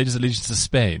who pledges allegiance to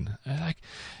Spain. Like,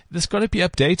 this got to be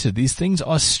updated. These things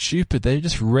are stupid. They're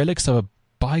just relics of a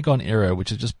bygone era,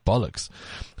 which is just bollocks.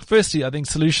 Firstly, I think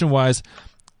solution-wise,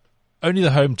 only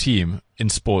the home team in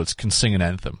sports can sing an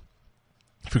anthem.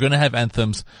 if we're going to have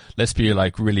anthems, let's be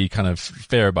like really kind of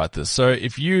fair about this. So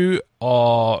if you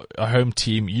are a home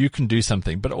team, you can do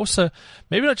something, but also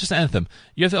maybe not just an anthem.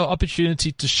 You have the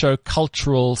opportunity to show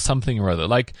cultural something or other.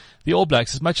 Like the All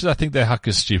Blacks, as much as I think their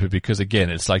haka is stupid, because again,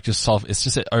 it's like it's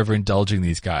just overindulging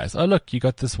these guys. Oh, look, you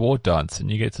got this war dance and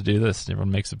you get to do this and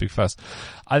everyone makes a big fuss.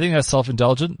 I think that's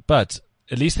self-indulgent, but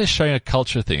at least they're showing a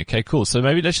culture thing. Okay, cool. So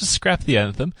maybe let's just scrap the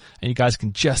anthem and you guys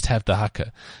can just have the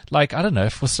haka. Like, I don't know,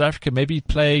 for South Africa, maybe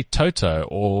play Toto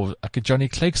or like a Johnny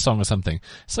Clegg song or something.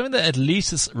 Something that at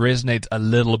least resonates a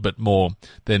little bit more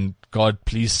than God,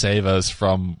 please save us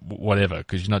from whatever,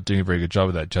 because you're not doing a very good job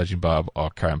of that, judging by our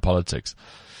current politics.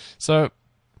 So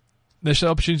there's an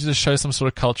opportunity to show some sort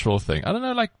of cultural thing. I don't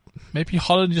know, like maybe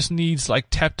Holland just needs like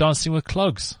tap dancing with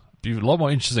clogs. Be a lot more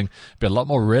interesting, be a lot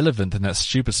more relevant than that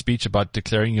stupid speech about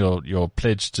declaring your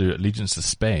pledge to allegiance to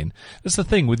Spain. That's the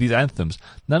thing with these anthems.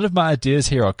 None of my ideas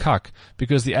here are cuck,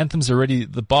 because the anthems already,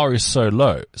 the bar is so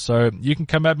low. So you can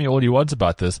come at me all you want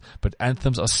about this, but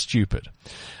anthems are stupid.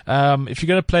 If you're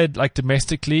going to play it like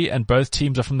domestically and both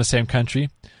teams are from the same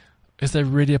country, is there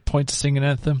really a point to sing an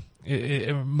anthem?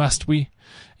 Must we?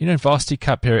 You know, in Varsity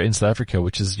Cup here in South Africa,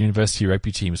 which is university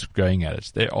rugby teams going at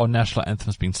it, there are national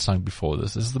anthems being sung before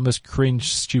this. This is the most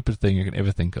cringe, stupid thing you can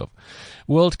ever think of.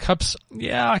 World Cups,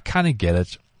 yeah, I kind of get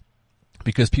it.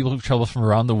 Because people travel from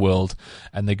around the world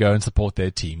and they go and support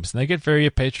their teams. And they get very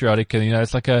patriotic, and, you know,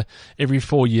 it's like every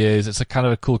 4 years, it's a kind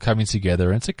of a cool coming together,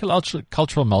 and it's a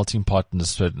cultural melting pot in a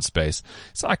certain space.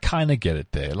 So I kind of get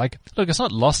it there. Like, look, it's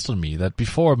not lost on me that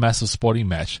before a massive sporting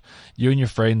match, you and your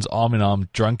friends arm in arm,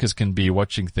 drunk as can be,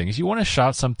 watching things. You want to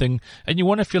shout something and you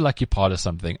want to feel like you're part of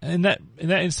something. And in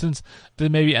that instance,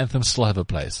 then maybe anthems still have a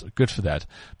place. Good for that.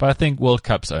 But I think World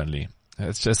Cups only.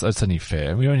 It's only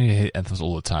fair. We only hear anthems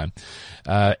all the time.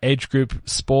 Age group,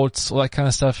 sports, all that kind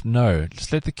of stuff. No,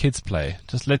 just let the kids play.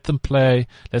 Just let them play.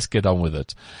 Let's get on with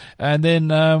it. And then,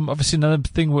 obviously another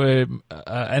thing where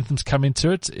anthems come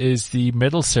into it is the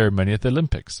medal ceremony at the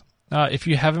Olympics. Now, if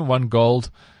you haven't won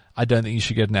gold, I don't think you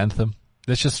should get an anthem.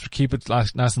 Let's just keep it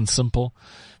nice and simple,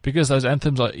 because those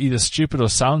anthems are either stupid or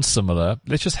sound similar.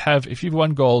 Let's just have, if you've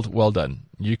won gold, well done.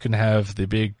 You can have the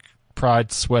big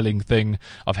pride swelling thing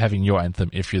of having your anthem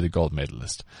if you're the gold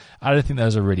medalist. I don't think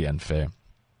those are really unfair.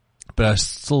 But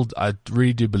I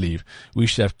really do believe we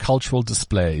should have cultural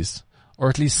displays, or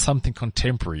at least something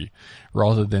contemporary,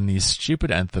 rather than these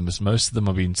stupid anthems. Most of them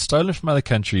have been stolen from other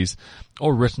countries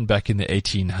or written back in the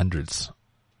 1800s.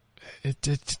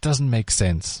 It doesn't make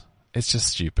sense. It's just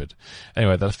stupid.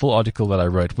 Anyway, that full article that I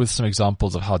wrote with some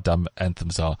examples of how dumb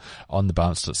anthems are on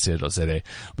thebounce.co.za.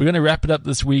 We're going to wrap it up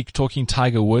this week talking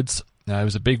Tiger Woods. Now, it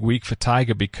was a big week for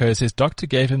Tiger because his doctor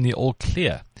gave him the all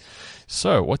clear.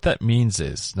 So what that means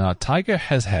is, now Tiger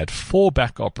has had 4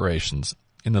 back operations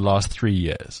in the last 3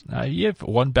 years. Now, you have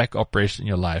one back operation in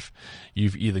your life,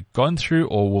 you've either gone through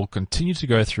or will continue to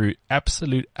go through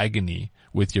absolute agony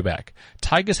with your back.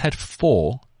 Tiger's had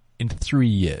 4 in 3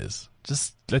 years.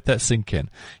 Just let that sink in.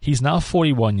 He's now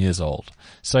 41 years old.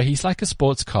 So he's like a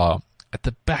sports car at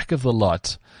the back of the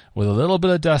lot with a little bit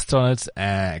of dust on it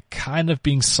and kind of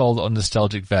being sold on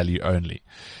nostalgic value only.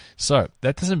 So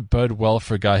that doesn't bode well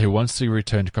for a guy who wants to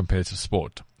return to competitive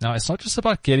sport. Now, it's not just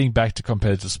about getting back to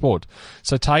competitive sport.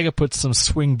 So Tiger put some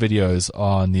swing videos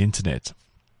on the internet.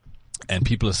 And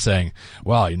people are saying,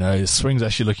 wow, you know, his swing's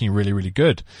actually looking really, really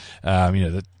good.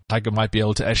 The Tiger might be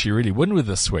able to actually really win with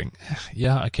this swing.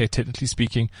 Yeah, okay, technically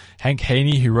speaking, Hank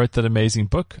Haney, who wrote that amazing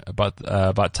book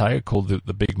about Tiger called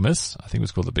The Big Miss, I think it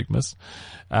was called The Big Miss,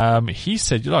 he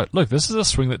said, look, this is a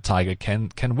swing that Tiger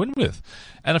can win with.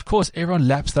 And of course, everyone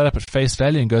laps that up at face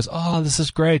value and goes, oh, this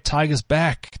is great, Tiger's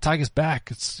back,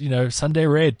 it's, Sunday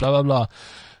Red, blah, blah, blah.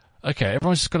 Okay,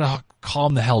 everyone's just got to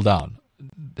calm the hell down.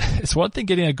 It's one thing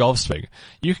getting a golf swing.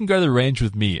 You can go to the range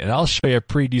with me and I'll show you a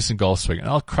pretty decent golf swing and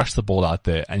I'll crush the ball out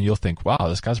there and you'll think, wow,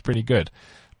 this guy's pretty good.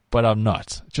 But I'm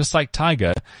not. Just like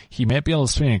Tiger, he may be able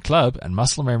to swing a club and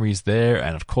muscle memory is there,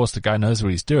 and of course the guy knows what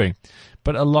he's doing,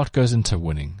 but a lot goes into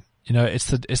winning.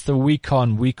 It's the week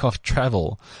on, week off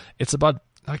travel. It's about,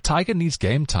 like, Tiger needs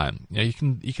game time. He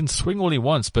can swing all he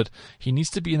wants, but he needs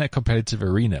to be in that competitive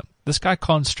arena. This guy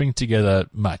can't string together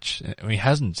much. He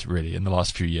hasn't really in the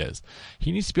last few years.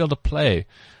 He needs to be able to play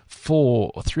 3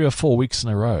 or 4 weeks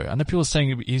in a row. I know people are saying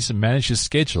he needs to manage his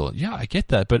schedule. Yeah, I get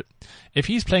that. But if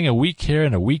he's playing a week here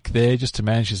and a week there just to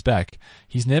manage his back,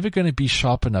 he's never going to be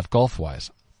sharp enough golf-wise.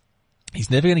 He's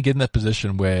never going to get in that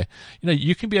position where,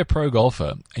 you can be a pro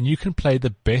golfer and you can play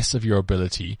the best of your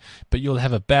ability, but you'll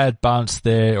have a bad bounce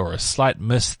there or a slight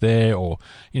miss there, or,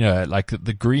 like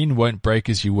the green won't break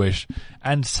as you wish.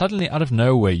 And suddenly out of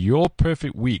nowhere, your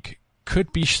perfect week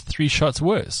could be 3 shots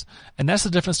worse. And that's the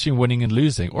difference between winning and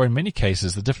losing, or in many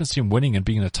cases, the difference between winning and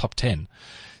being in the top 10.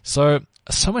 So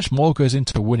much more goes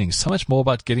into winning, so much more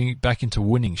about getting back into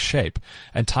winning shape.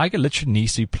 And Tiger literally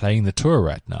needs to be playing the tour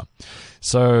right now.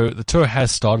 So the tour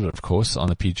has started, of course, on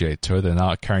the PGA Tour. They're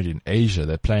now currently in Asia.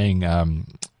 They're playing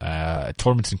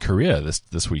tournaments in Korea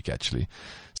this week, actually.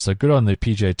 So good on the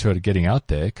PGA Tour to getting out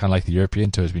there, kind of like the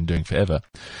European Tour has been doing forever.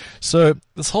 So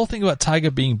this whole thing about Tiger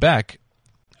being back,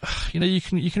 you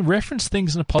can reference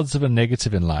things in a positive and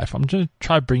negative in life. I'm going to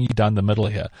try to bring you down the middle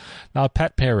here. Now,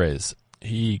 Pat Perez,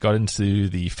 he got into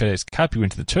the FedEx Cup. He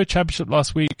went to the Tour Championship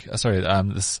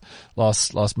this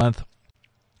last month.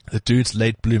 The dude's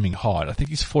late blooming hard. I think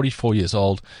he's 44 years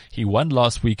old. He won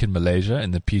last week in Malaysia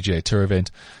in the PGA Tour event.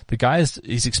 The guy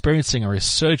is experiencing a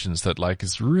resurgence that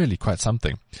is really quite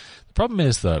something. The problem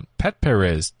is though, Pat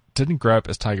Perez didn't grow up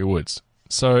as Tiger Woods.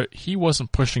 So he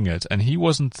wasn't pushing it, and he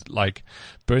wasn't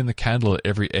burn the candle at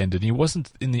every end, and he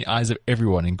wasn't in the eyes of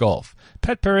everyone in golf.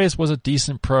 Pat Perez was a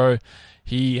decent pro.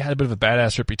 He had a bit of a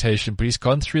badass reputation, but he's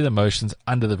gone through the motions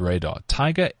under the radar.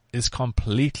 Tiger is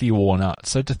completely worn out.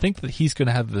 So to think that he's going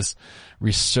to have this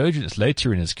resurgence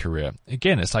later in his career,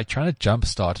 again, it's like trying to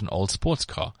jumpstart an old sports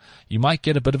car. You might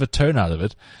get a bit of a turn out of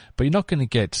it, but you're not going to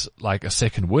get a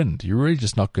second wind. You're really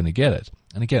just not going to get it.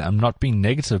 And again, I'm not being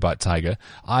negative about Tiger.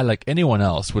 I, like anyone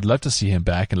else, would love to see him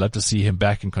back and love to see him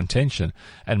back in contention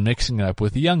and mixing it up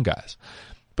with the young guys.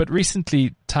 But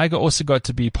recently, Tiger also got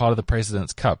to be part of the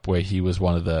President's Cup, where he was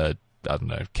one of the,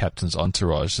 captain's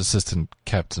entourage, assistant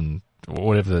captain, or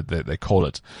whatever they call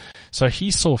it. So he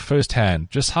saw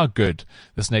firsthand just how good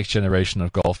this next generation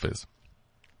of golf is.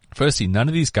 Firstly, none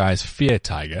of these guys fear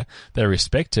Tiger. They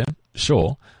respect him,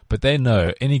 sure, but they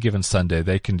know any given Sunday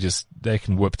they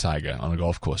can whip Tiger on a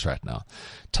golf course right now.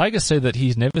 Tiger said that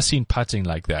he's never seen putting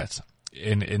like that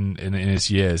in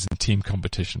his years in team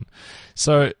competition.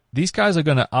 So these guys are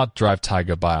going to outdrive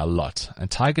Tiger by a lot, and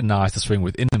Tiger now has to swing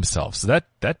within himself. So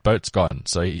that boat's gone.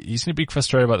 So he's going to be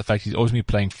frustrated about the fact he's always going to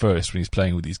be playing first when he's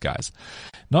playing with these guys.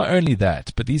 Not only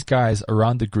that, but these guys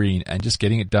around the green and just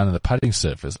getting it done on the putting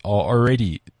surface are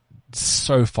already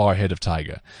so far ahead of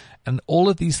Tiger. And all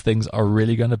of these things are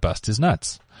really going to bust his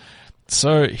nuts.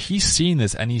 So he's seen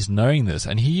this and he's knowing this,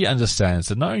 and he understands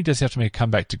that not only does he have to make a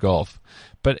comeback to golf,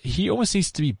 but he almost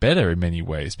needs to be better in many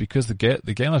ways, because the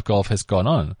game of golf has gone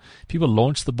on. People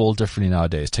launch the ball differently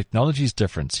nowadays. Technology is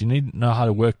different. So you need to know how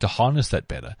to work to harness that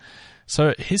better.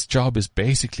 So his job is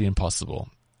basically impossible.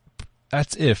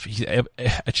 That's if he's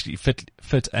actually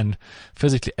fit and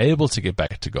physically able to get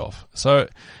back to golf. So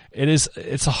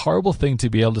it's a horrible thing to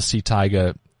be able to see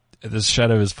Tiger the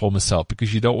shadow of his former self,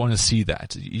 because you don't want to see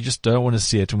that. You just don't want to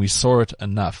see it, and we saw it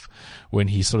enough when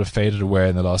he sort of faded away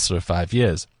in the last sort of 5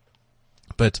 years.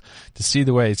 But to see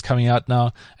the way it's coming out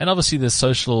now, and obviously the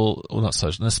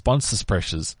the sponsors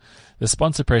pressures. The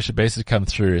sponsor pressure basically come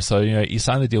through. So, he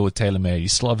signed the deal with TaylorMade.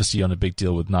 He's still obviously on a big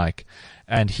deal with Nike,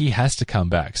 and he has to come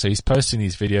back. So he's posting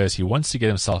these videos. He wants to get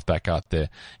himself back out there.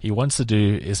 He wants to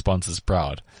do his sponsors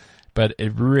proud. But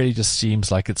it really just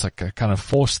seems like it's like a kind of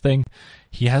forced thing.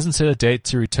 He hasn't set a date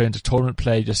to return to tournament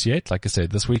play just yet. Like I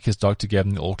said, this week his doctor gave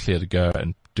him the all clear to go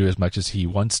and do as much as he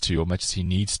wants to, or much as he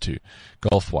needs to,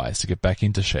 golf-wise, to get back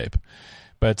into shape.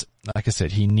 But like I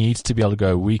said, he needs to be able to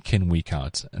go week in, week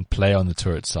out and play on the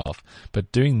tour itself.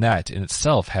 But doing that in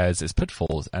itself has its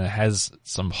pitfalls, and it has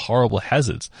some horrible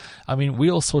hazards. I mean, we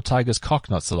all saw Tiger's cock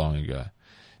not so long ago.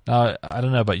 Now, I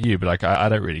don't know about you, but I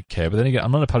don't really care. But then again,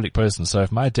 I'm not a public person, so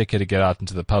if my dick had to get out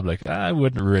into the public, I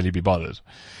wouldn't really be bothered.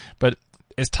 But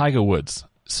it's Tiger Woods.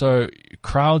 So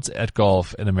crowds at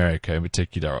golf in America in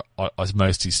particular are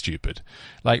mostly stupid.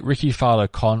 Like Ricky Fowler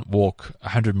can't walk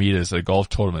 100 meters at a golf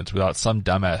tournament without some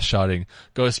dumbass shouting,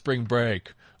 "Go spring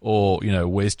break," or,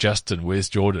 "Where's Justin? Where's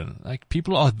Jordan?" Like,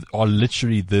 people are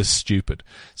literally this stupid.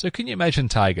 So can you imagine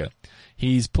Tiger?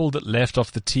 He's pulled it left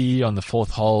off the tee on the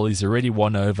 4th hole. He's already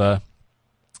won over,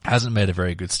 hasn't made a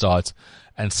very good start,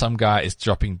 and some guy is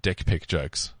dropping dick pic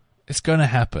jokes. It's going to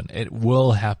happen. It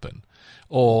will happen.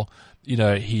 Or,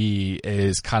 he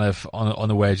is kind of on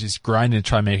the wedge, he's grinding to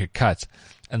try and make a cut,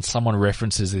 and someone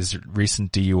references his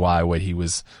recent DUI where he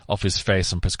was off his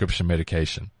face on prescription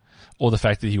medication. Or the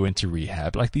fact that he went to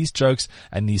rehab. Like, these jokes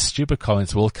and these stupid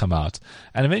comments will come out.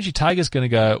 And eventually Tiger's going to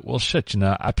go, well, shit,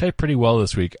 I played pretty well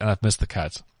this week and I've missed the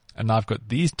cut. And now I've got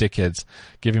these dickheads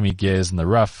giving me gears in the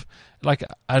rough. Like,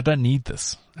 I don't need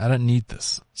this.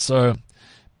 So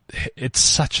it's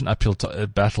such an uphill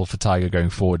battle for Tiger going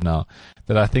forward now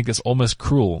that I think it's almost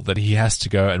cruel that he has to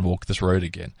go and walk this road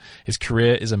again. His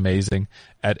career is amazing.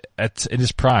 In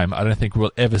his prime, I don't think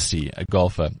we'll ever see a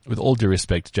golfer, with all due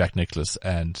respect to Jack Nicklaus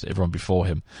and everyone before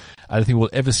him, I don't think we'll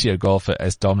ever see a golfer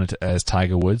as dominant as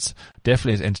Tiger Woods,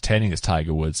 definitely as entertaining as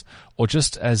Tiger Woods, or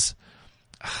just as,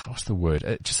 what's the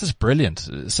word? Just as brilliant.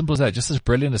 Simple as that. Just as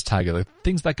brilliant as Tiger. The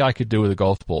things that guy could do with a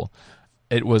golf ball,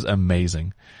 it was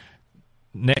amazing.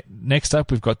 Next up,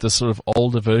 we've got this sort of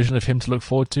older version of him to look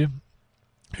forward to,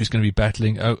 who's going to be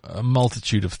battling a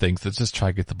multitude of things that just try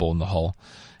to get the ball in the hole,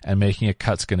 and making a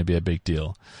cut's going to be a big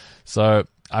deal. So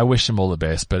I wish him all the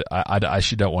best, but I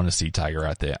actually don't want to see Tiger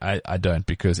out there. I don't,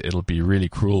 because it'll be really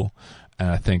cruel, and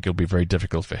I think it'll be very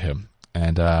difficult for him.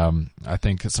 And I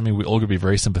think it's something we all going to be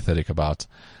very sympathetic about.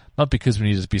 Not because we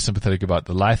need to be sympathetic about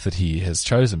the life that he has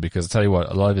chosen, because I tell you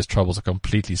what, a lot of his troubles are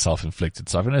completely self-inflicted.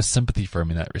 So I've got no sympathy for him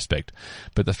in that respect.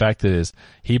 But the fact is,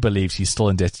 he believes he's still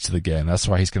indebted to the game. That's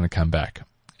why he's going to come back.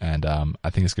 And I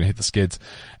think it's going to hit the skids,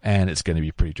 and it's going to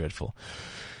be pretty dreadful.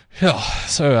 Yeah,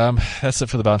 so that's it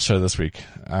for the Bounce Show this week.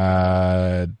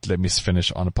 Let me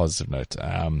finish on a positive note.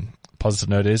 Positive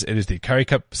note is, it is the Currie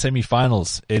Cup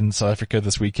semi-finals in South Africa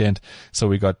this weekend. So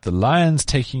we got the Lions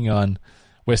taking on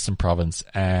Western Province,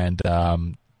 and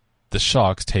the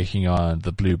Sharks taking on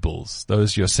the Blue Bulls.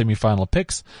 Those are your semi-final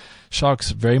picks. Sharks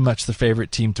very much the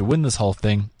favorite team to win this whole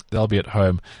thing. They'll be at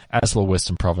home, as will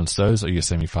Western Province. Those are your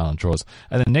semi-final draws.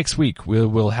 And then next week,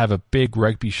 we'll have a big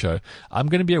rugby show. I'm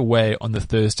going to be away on the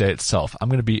Thursday itself. I'm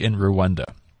going to be in Rwanda.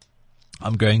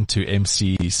 I'm going to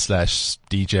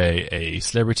MC/DJ a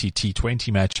celebrity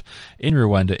T20 match in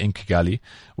Rwanda, in Kigali,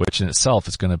 which in itself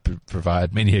is going to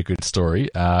provide many a good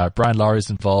story. Brian Laurie is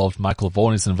involved, Michael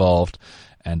Vaughan is involved,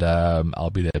 and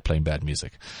I'll be there playing bad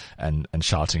music and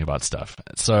shouting about stuff.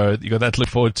 So you got that to look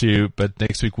forward to, but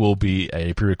next week will be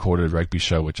a pre-recorded rugby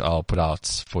show, which I'll put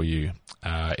out for you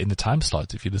in the time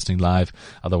slot if you're listening live.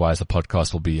 Otherwise, the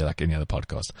podcast will be like any other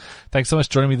podcast. Thanks so much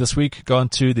for joining me this week. Go on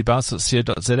to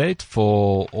thebounce.co.za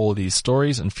for all these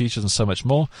stories and features and so much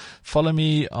more. Follow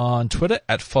me on Twitter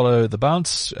at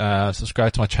followthebounce.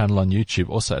 Subscribe to my channel on YouTube,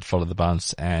 also at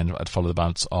followthebounce, and at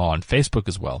followthebounce on Facebook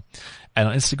as well. And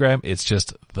on Instagram, it's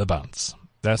just The Bounce.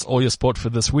 That's all your sport for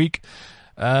this week.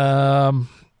 Yeah,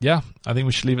 I think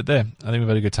we should leave it there. I think we've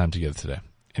had a good time together today.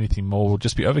 Anything more will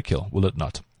just be overkill, will it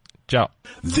not? Ciao.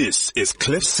 This is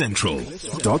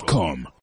CliffCentral.com.